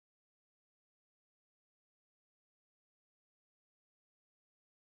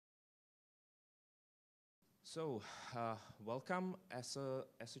So, welcome. As a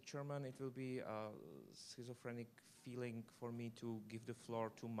chairman, it will be a schizophrenic feeling for me to give the floor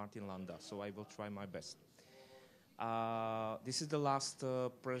to Martin Landa, so I will try my best. This is the last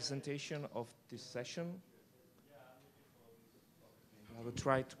presentation of this session. I will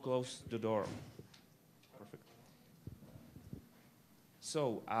try to close the door. Perfect.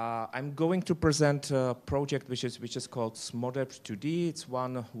 So, I'm going to present a project which is called SMODERP2D. It's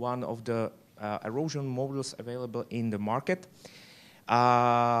one of the erosion models available in the market.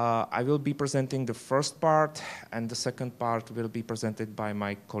 I will be presenting the first part, and the second part will be presented by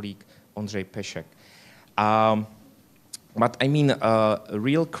my colleague Ondřej Pešek. But I mean,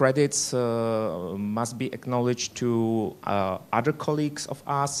 real credits must be acknowledged to other colleagues of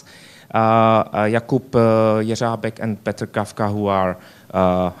us, Jakub Jeřábek and Petr Kafka, who are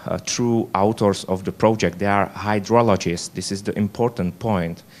true authors of the project. They are hydrologists. This is the important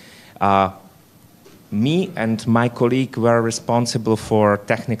point. Me and my colleague were responsible for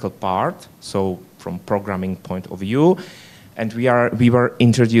technical part, so from programming point of view, and we were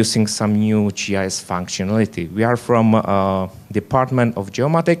introducing some new GIS functionality. We are from Department of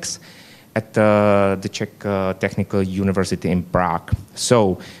Geomatics at the Czech Technical University in Prague.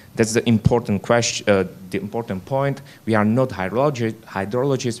 So that's the important question, the important point. We are not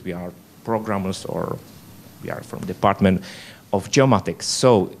hydrologists, we are programmers, or we are from Department of Geomatics.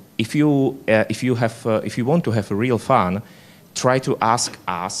 So if you want to have a real fun, try to ask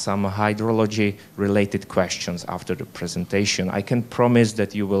us some hydrology-related questions after the presentation. I can promise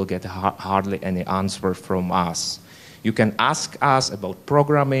that you will get hardly any answer from us. You can ask us about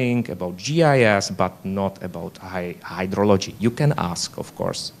programming, about GIS, but not about hydrology. You can ask, of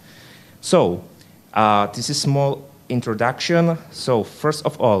course. So, this is a small introduction. So, first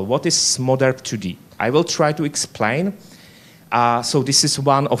of all, what is SMODERP2D? I will try to explain. So this is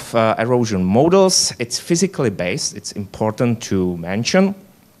one of erosion models. It's physically based. It's important to mention.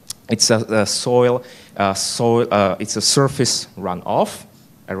 It's a it's a surface runoff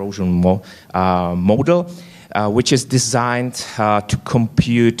erosion model, which is designed to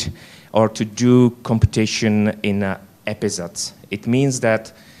compute or to do computation in episodes. It means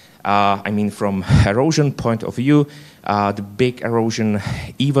that, I mean, from erosion point of view, the big erosion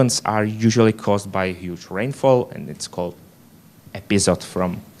events are usually caused by huge rainfall, and it's called episode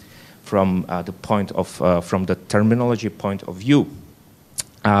from the terminology point of view.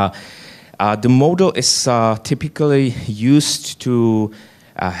 The model is typically used to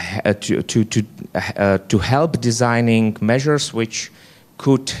help designing measures which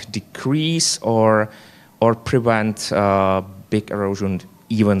could decrease or prevent big erosion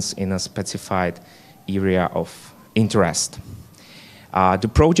events in a specified area of interest. The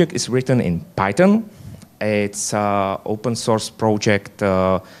project is written in Python. It's an open source project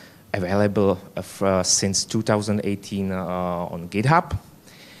available since 2018 on GitHub,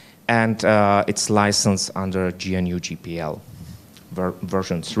 and it's licensed under GNU GPL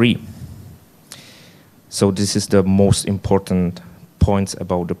version 3. So this is the most important points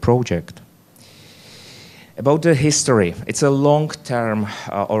about the project. About the history, it's a long-term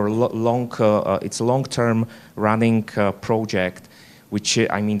it's a long-term running project, which,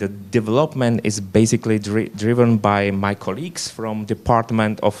 I mean, the development is basically driven by my colleagues from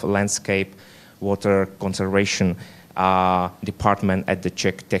Department of Landscape Water Conservation Department at the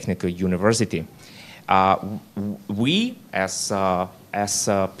Czech Technical University. We, as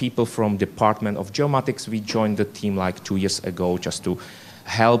people from Department of Geomatics, we joined the team like 2 years ago just to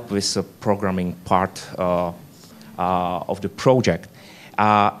help with the programming part of the project.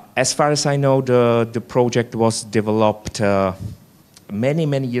 As far as I know, the project was developed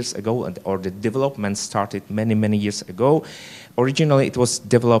many years ago, or the development started many years ago. Originally, it was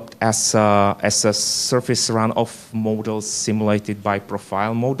developed as a surface runoff model simulated by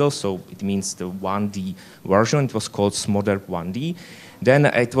profile model, so it means the 1D version. It was called SMODERP1D. Then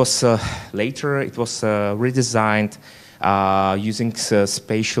it was later it was redesigned using a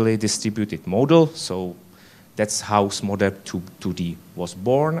spatially distributed model. So that's how SMODERP2D was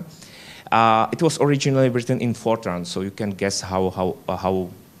born. It was originally written in Fortran, so you can guess how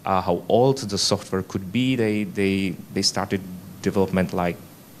old the software could be. They started development like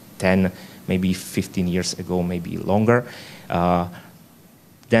 10, maybe 15 years ago, maybe longer.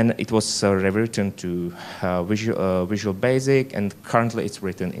 Then it was rewritten to Visual Basic, and currently it's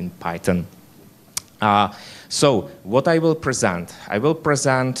written in Python. So what I will present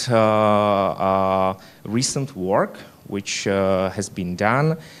recent work which has been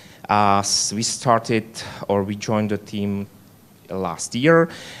done. We joined the team last year,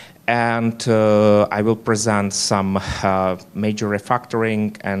 and I will present some major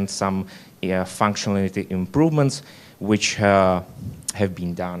refactoring and some functionality improvements which have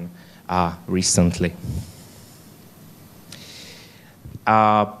been done recently.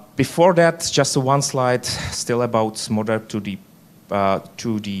 Before that, just one slide still about SMODERP2D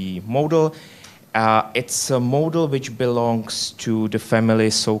 2D model. It's a model which belongs to the family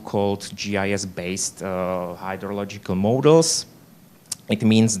so-called GIS-based hydrological models. It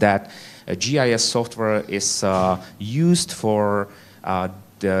means that GIS software is used for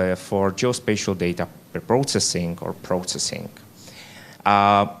geospatial data processing or processing.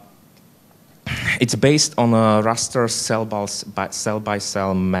 It's based on a raster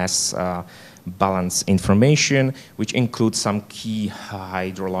cell-by-cell mass balance information, which includes some key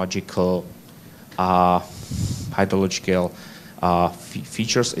hydrological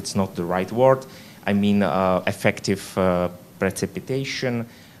features. It's not the right word. I mean effective precipitation,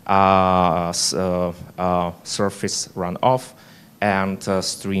 surface runoff, and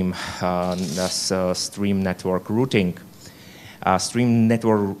stream network routing. Stream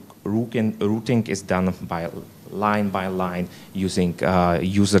network routing is done by line using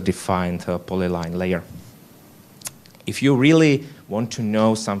user-defined polyline layer. If you really want to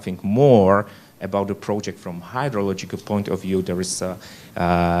know something more about the project from hydrological point of view, there is a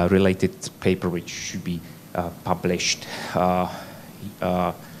related paper which should be published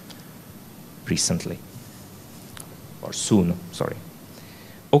recently, or soon, sorry.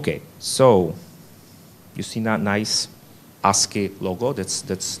 Okay, so you see that nice ASCII logo.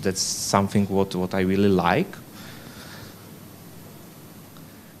 That's something what I really like.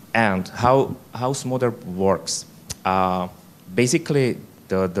 And how SMODERP works. Basically,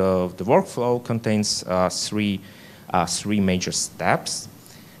 the workflow contains three major steps.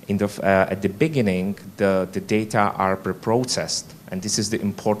 At the beginning, the data are pre-processed, and this is the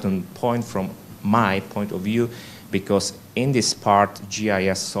important point from my point of view, because in this part,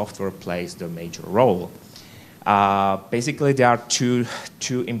 GIS software plays the major role. Basically, there are two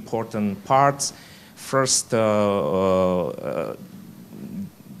important parts. First, the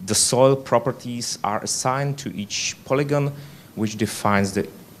soil properties are assigned to each polygon, which defines the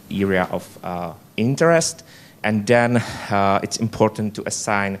area of interest. And then it's important to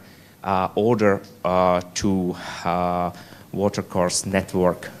assign order to watercourse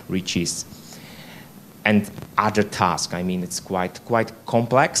network reaches and other tasks. I mean, it's quite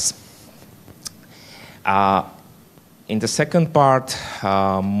complex. In the second part,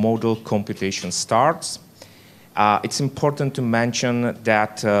 model computation starts. It's important to mention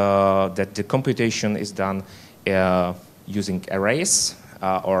that the computation is done using arrays,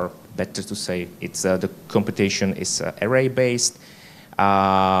 or better to say, the computation is array-based.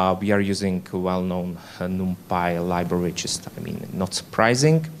 We are using well-known NumPy library, which is, I mean, not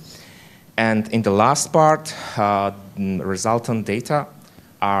surprising. And in the last part, resultant data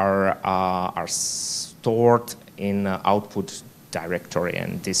are stored in output directory,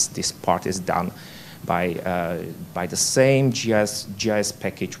 and this part is done by the same GIS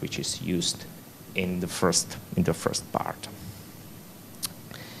package which is used in the first part.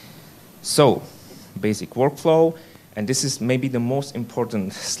 So, basic workflow, and this is maybe the most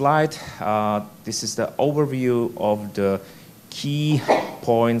important slide. This is the overview of the key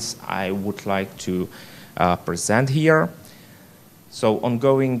points I would like to present here. So,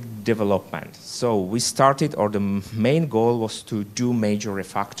 ongoing development. So, we started, or the main goal was to do major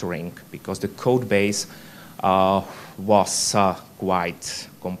refactoring, because the code base was quite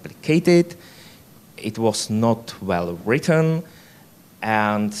complicated. It was not well written,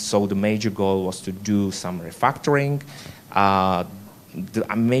 and so the major goal was to do some refactoring.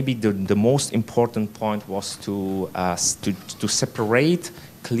 Maybe the most important point was to separate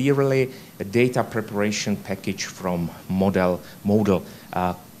clearly a data preparation package from model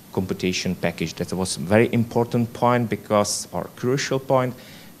computation package. That was a very important point, because, or crucial point,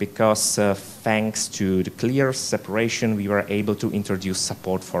 because thanks to the clear separation, we were able to introduce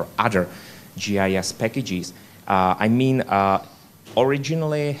support for other GIS packages. I mean,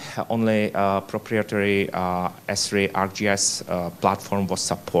 originally only proprietary S3 ArcGIS platform was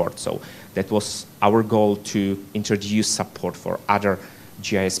support. So that was our goal, to introduce support for other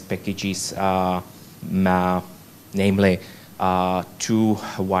GIS packages, namely two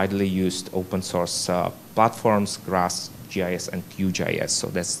widely used open source platforms, GrassGIS and QGIS. So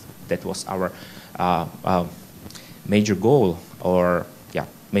that was our major goal, or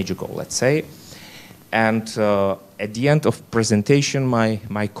major goal, let's say. And at the end of presentation,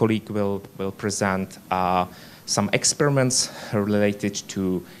 my colleague will present some experiments related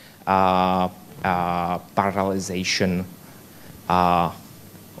to parallelization.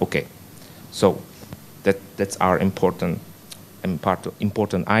 Okay, so that's our important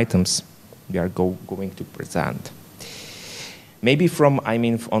items. going to present. Maybe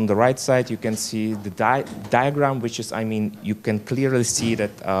on the right side, you can see the diagram, which is, you can clearly see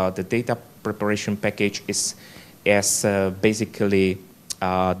that the data preparation package is basically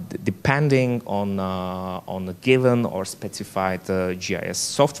depending on a given or specified GIS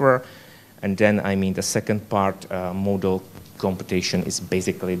software. And then, the second part, model computation, is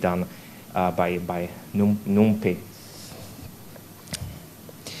basically done by NumPy.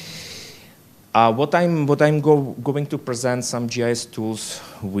 What I'm going to present some GIS tools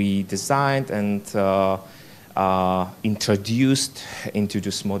we designed and introduced into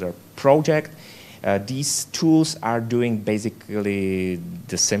the SMODERP project. These tools are doing basically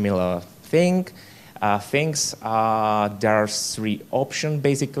the similar thing. There are three options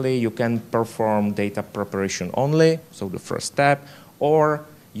basically. You can perform data preparation only, so the first step, or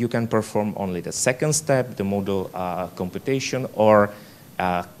you can perform only the second step, the model computation, or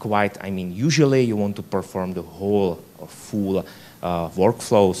usually you want to perform the whole or full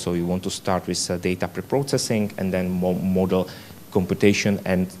workflow. So you want to start with data preprocessing and then model computation,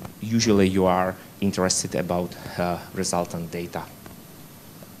 and usually you are interested about resultant data.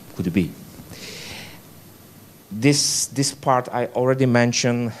 Could be. This part I already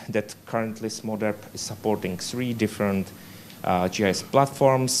mentioned that currently SMODERP is supporting 3 different GIS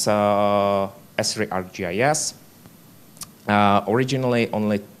platforms, S3 ArcGIS. Originally,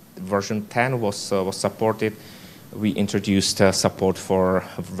 only version 10 was supported. We introduced support for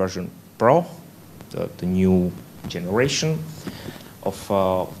version Pro, the new generation of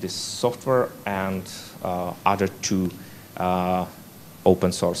this software, and other 2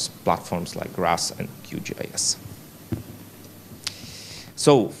 open source platforms like GRASS and QGIS.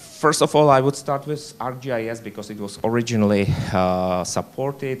 So first of all, I would start with ArcGIS because it was originally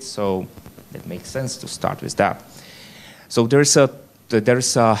supported, so it makes sense to start with that. So there is a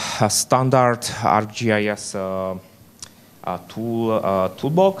standard ArcGIS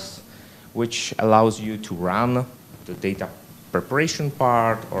toolbox which allows you to run the data preparation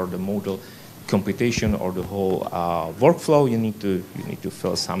part or the model computation or the whole workflow. You need to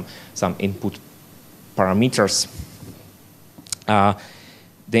fill some input parameters.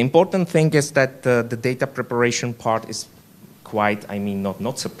 The important thing is that the data preparation part is quite,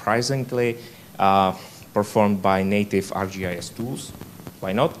 not surprisingly, performed by native ArcGIS tools.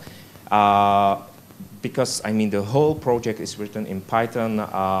 Why not? Because the whole project is written in Python.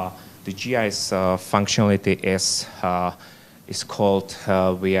 The GIS functionality is called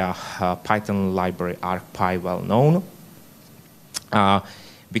via Python library ArcPy, well known.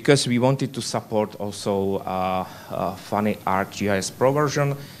 Because we wanted to support also funny ArcGIS Pro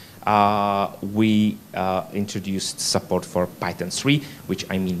version, we introduced support for Python 3, which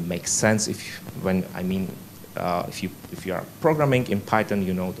makes sense if you are programming in Python,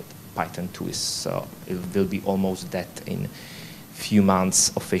 you know that Python 2 it will be almost dead in few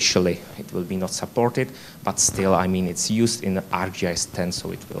months officially. It will be not supported, but still, it's used in ArcGIS 10,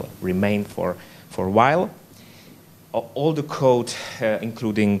 so it will remain for a while. All the code,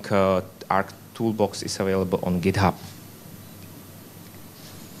 including Arc Toolbox, is available on GitHub.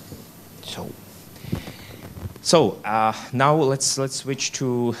 So now let's switch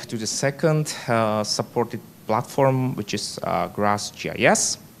to the second supported platform, which is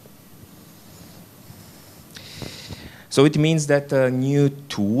GrassGIS. So it means that a new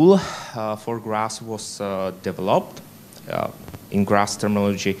tool for Grass was developed. In Grass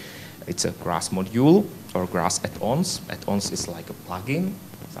terminology, it's a Grass module or Grass add-ons. Add-ons is like a plugin,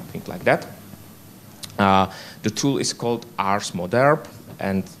 something like that. The tool is called SMODERP,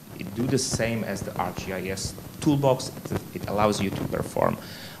 and it do the same as the ArcGIS toolbox. It allows you to perform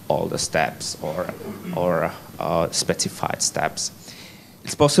all the steps or specified steps.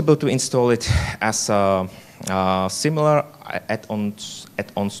 It's possible to install it as similar add-ons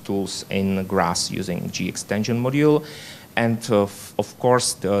tools in Grass using G-extension module. And of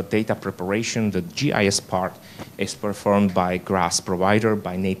course, the data preparation, the GIS part, is performed by Grass provider,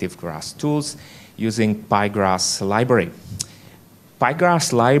 by native Grass tools, using PyGrass library.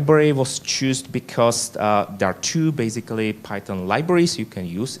 PyGrass library was chosen because there are two basically Python libraries you can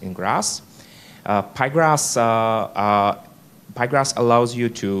use in Grass. PyGrass allows you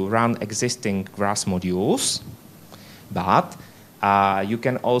to run existing Grass modules, but you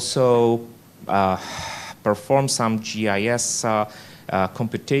can also perform some GIS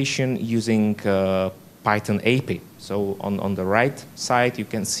computation using Python API. So on the right side, you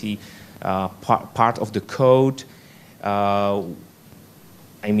can see part of the code. The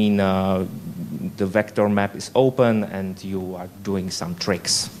vector map is open, and you are doing some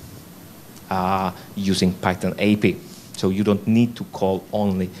tricks using Python API. So you don't need to call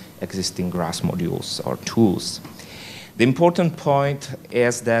only existing grass modules or tools. The important point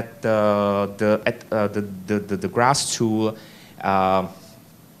is that the grass tool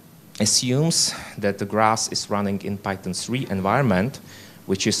assumes that the grass is running in Python 3 environment,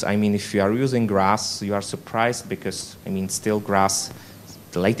 which is, I mean, if you are using grass, you are surprised because, I mean, still grass,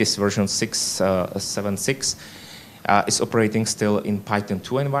 the latest version 6.7.6 is operating still in Python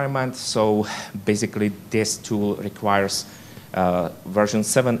 2 environment. So basically this tool requires version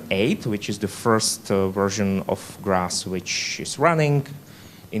 7.8, which is the first version of grass which is running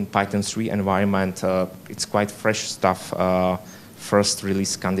in Python 3 environment. It's quite fresh stuff. First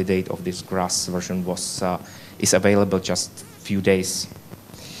release candidate of this grass version is available just a few days.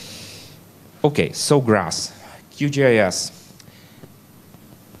 Okay, so grass, QGIS.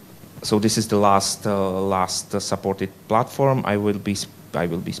 So this is the last supported platform I will be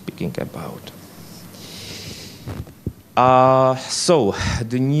speaking about. So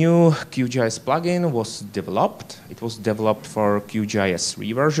the new QGIS plugin was developed. It was developed for QGIS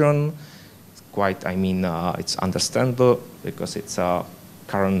 3 version. It's quite, I mean, it's understandable because it's a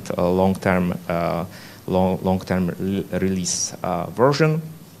current long-term release version.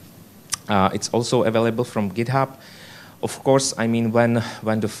 It's also available from GitHub. Of course, I mean, when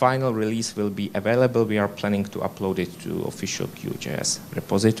the final release will be available, we are planning to upload it to official QGIS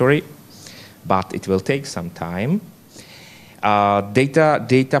repository, but it will take some time. Data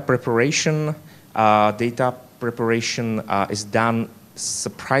preparation is done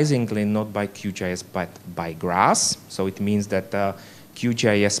surprisingly not by QGIS but by Grass. So it means that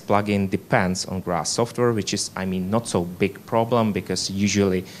QGIS plugin depends on Grass software, which is, I mean, not so big problem because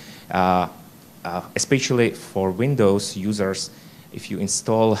usually, especially for Windows users, if you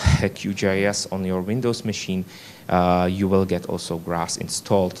install a QGIS on your Windows machine, you will get also Grass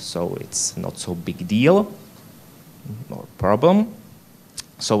installed. So it's not so big deal or problem.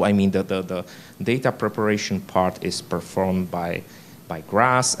 So I mean the data preparation part is performed by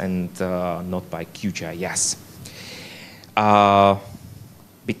Grass and not by QGIS.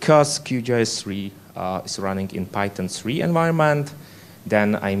 Because QGIS 3 is running in Python 3 environment,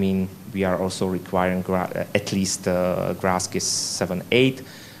 then I mean we are also requiring at least GrassGIS 7.8.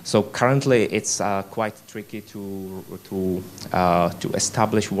 So currently it's quite tricky to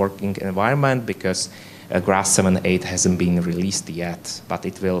establish working environment because Grass 7.8 hasn't been released yet, but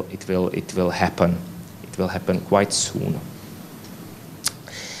it will happen. It will happen quite soon.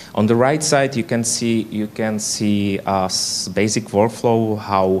 On the right side, you can see basic workflow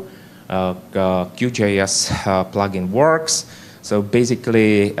how QGIS plugin works. So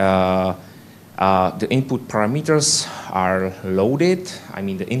basically, the input parameters are loaded. I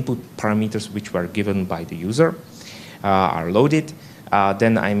mean, the input parameters which were given by the user are loaded.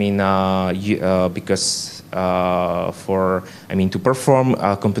 Then I mean, because to perform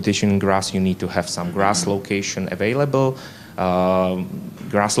computation in Grass, you need to have some Grass location available.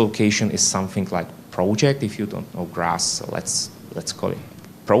 Grass location is something like project. If you don't know Grass, let's call it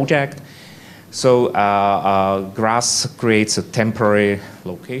project. So Grass creates a temporary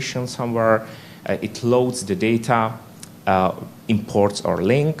location somewhere. It loads the data, imports or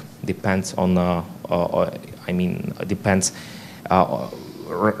link, depends on, depends.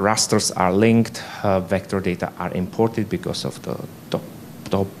 Rasters are linked, vector data are imported because of the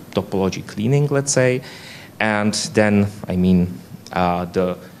topology cleaning, let's say. And then, I mean,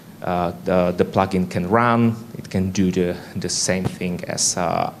 the plugin can run. It can do the same thing as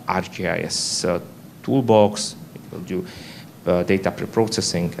ArcGIS toolbox. It will do data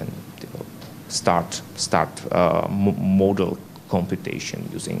preprocessing and start model computation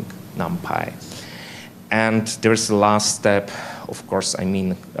using NumPy. And there's the last step. Of course, I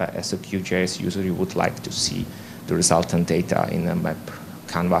mean, as a QGIS user, you would like to see the resultant data in a map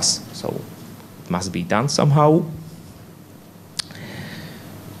canvas. So it must be done somehow.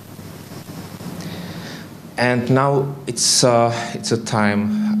 And now it's a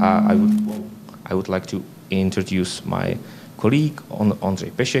time I would like to introduce my colleague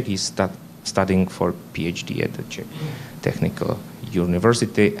Ondřej Pešek. He's studying for PhD at the Czech Technical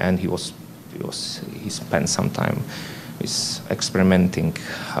University, and he spent some time with experimenting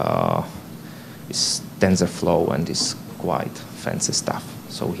with TensorFlow and this quite fancy stuff.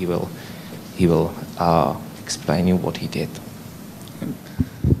 So he will explain you what he did.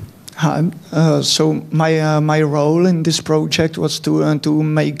 Hi. So my role in this project was to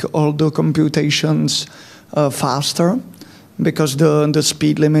make all the computations faster, because the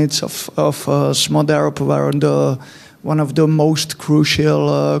speed limits of SMODERP were one of the most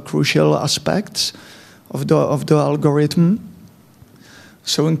crucial aspects of the algorithm.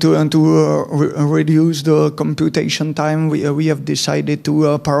 So to reduce the computation time, we have decided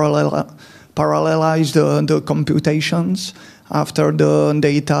to parallelize the computations after the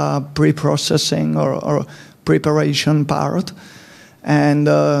data pre-processing or preparation part. And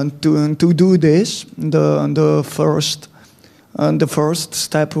to do this, the first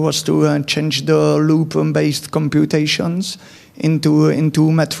step was to change the loop-based computations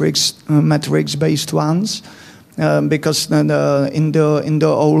into metrics-based ones, because in the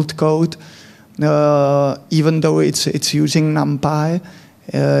old code, even though it's using NumPy,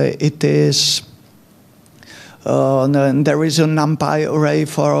 it is there is a NumPy array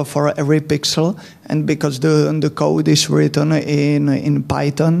for every pixel, and because the code is written in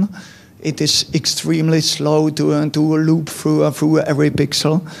Python, it is extremely slow to loop through every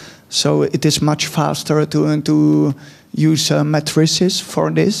pixel. So it is much faster to use matrices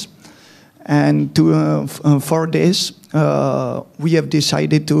for this. And for this, we have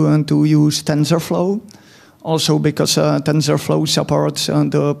decided to use TensorFlow. Also because TensorFlow supports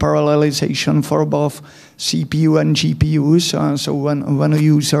the parallelization for both CPU and GPUs. So when a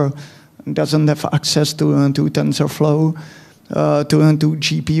user doesn't have access to TensorFlow, to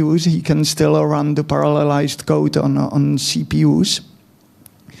GPUs, he can still run the parallelized code on CPUs.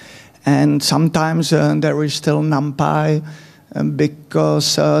 And sometimes there is still NumPy,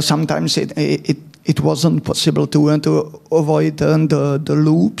 because sometimes it wasn't possible to avoid the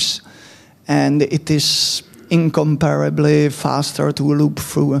loops, and it is incomparably faster to loop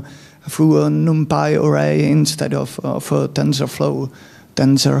through a NumPy array instead of a TensorFlow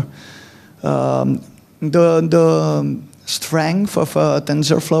tensor. The strength of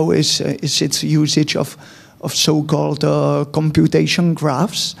TensorFlow is its usage of so-called computation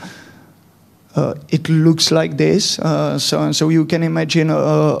graphs. It looks like this. So you can imagine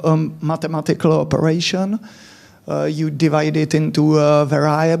a mathematical operation. You divide it into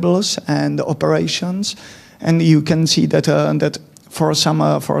variables and operations, and you can see that that for some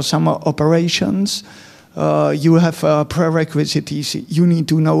operations you have prerequisites. You need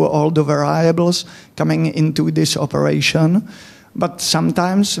to know all the variables coming into this operation. But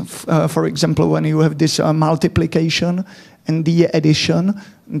sometimes, for example, when you have this multiplication and the addition,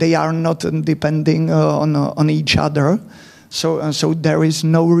 they are not depending on each other. So there is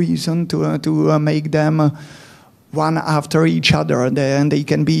no reason to make them one after each other. They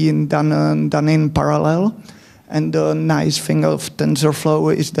can be done in parallel. And the nice thing of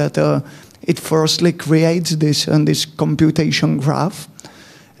TensorFlow is that it firstly creates this computation graph.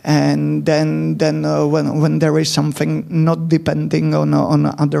 And then when there is something not depending on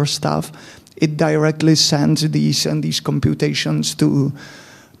other stuff, it directly sends these computations to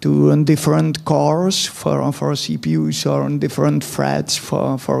different cores for CPUs or different threads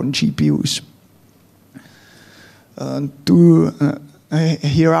for GPUs.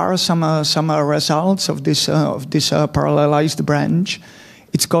 Here are some results of this parallelized branch.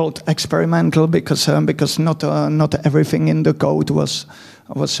 It's called experimental because not everything in the code was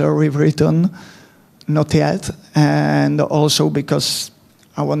rewritten, not yet, and also because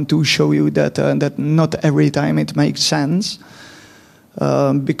I want to show you that not every time it makes sense.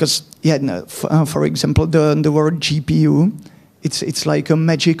 Because for example, the word GPU, it's like a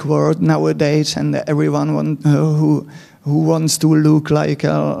magic word nowadays, and everyone who wants to look like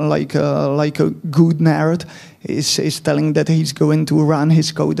a good nerd is telling that he's going to run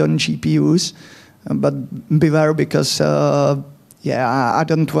his code on GPUs. But beware, because I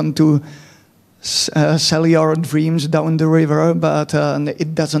don't want to sell your dreams down the river, but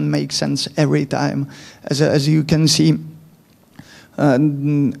it doesn't make sense every time. As you can see,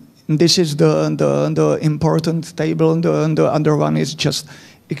 this is the important table. The other one is just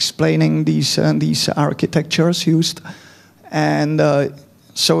explaining these architectures used. And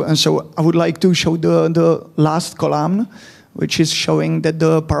so I would like to show the last column, which is showing that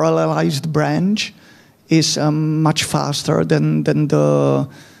the parallelized branch is much faster than the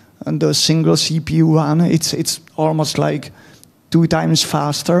single CPU one. It's almost like 2 times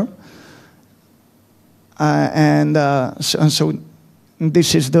faster. So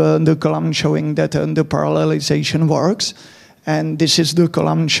this is the column showing that the parallelization works, and this is the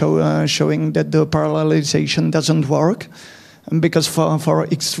column showing that the parallelization doesn't work. Because for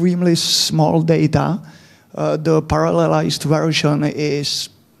extremely small data, the parallelized version is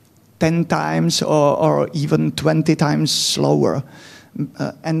 10 times or even 20 times slower.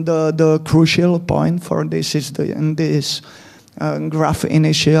 And the crucial point for this is this graph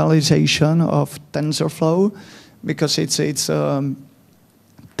initialization of TensorFlow, because it's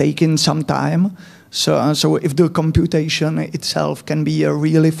taking some time. So if the computation itself can be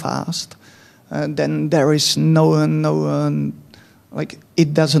really fast, then there is no like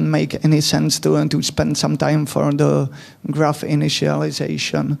it doesn't make any sense to spend some time for the graph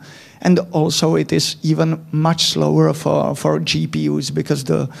initialization. And also it is even much slower for GPUs, because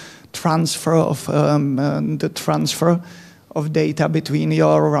the transfer of data between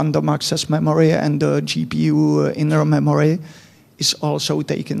your random access memory and the GPU inner memory is also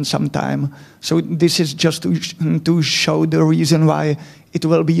taking some time. So this is just to show the reason why it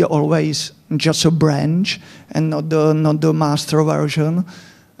will be always just a branch and not the master version,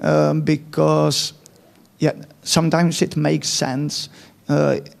 because yeah, sometimes it makes sense,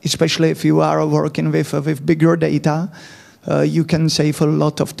 especially if you are working with bigger data. You can save a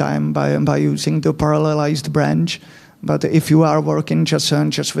lot of time by using the parallelized branch. But if you are working just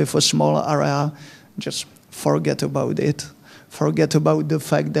with a small area, just forget about it. Forget about the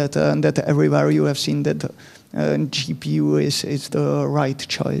fact that that everywhere you have seen that GPU is the right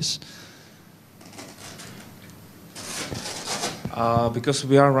choice. Because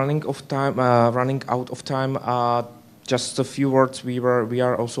we are running out of time. Just a few words. We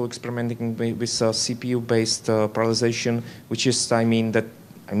are also experimenting with CPU-based parallelization, which is,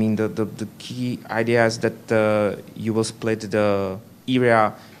 the key idea is that you will split the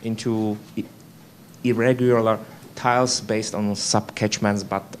area into irregular tiles based on sub-catchments,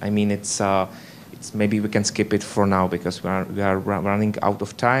 but it's maybe we can skip it for now because we are running out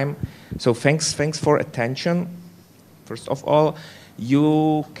of time. So thanks for attention. First of all,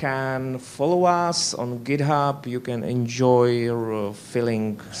 you can follow us on GitHub. You can enjoy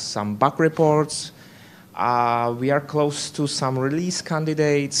filling some bug reports. We are close to some release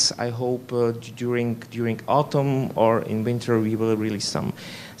candidates. I hope during autumn or in winter we will release some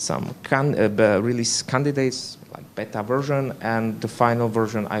release candidates like beta version, and the final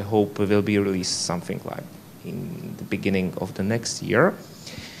version I hope will be released something like in the beginning of the next year.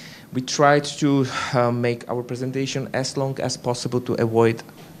 We tried to make our presentation as long as possible to avoid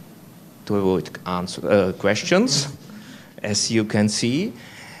questions, as you can see.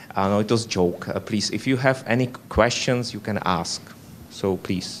 No, it was a joke. Please, if you have any questions, you can ask. So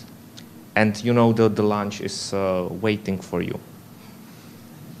please. And you know the lunch is waiting for you.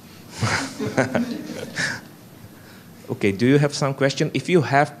 Okay, do you have some question? If you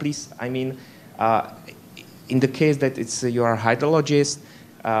have, please, in the case that you are a hydrologist,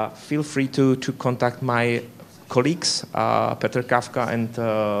 feel free to contact my colleagues, Petr Kafka and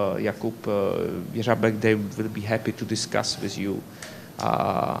Jakub Jeřabek. They will be happy to discuss with you.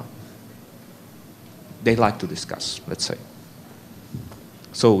 They like to discuss, let's say.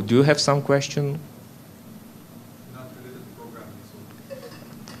 So, do you have some question? Not related to programming. So.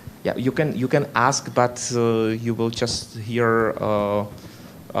 Yeah, you can ask, but you will just hear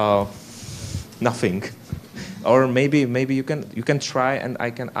nothing. Or maybe you can try, and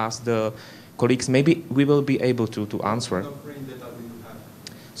I can ask the colleagues. Maybe we will be able to answer. What kind of rain data do you have?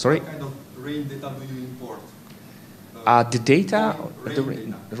 Sorry? What kind of rain data do you import? The data,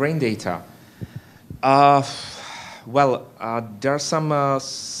 rain data. Well, there are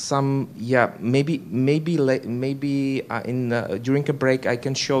some yeah, maybe during a break I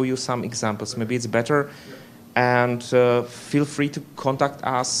can show you some examples. Maybe it's better. Yeah. And feel free to contact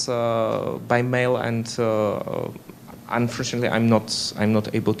us by mail. And unfortunately, I'm not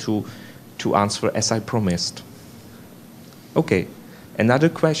able to answer as I promised. Okay, another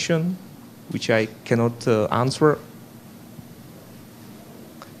question, which I cannot answer.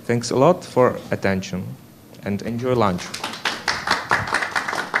 Thanks a lot for attention, and enjoy lunch.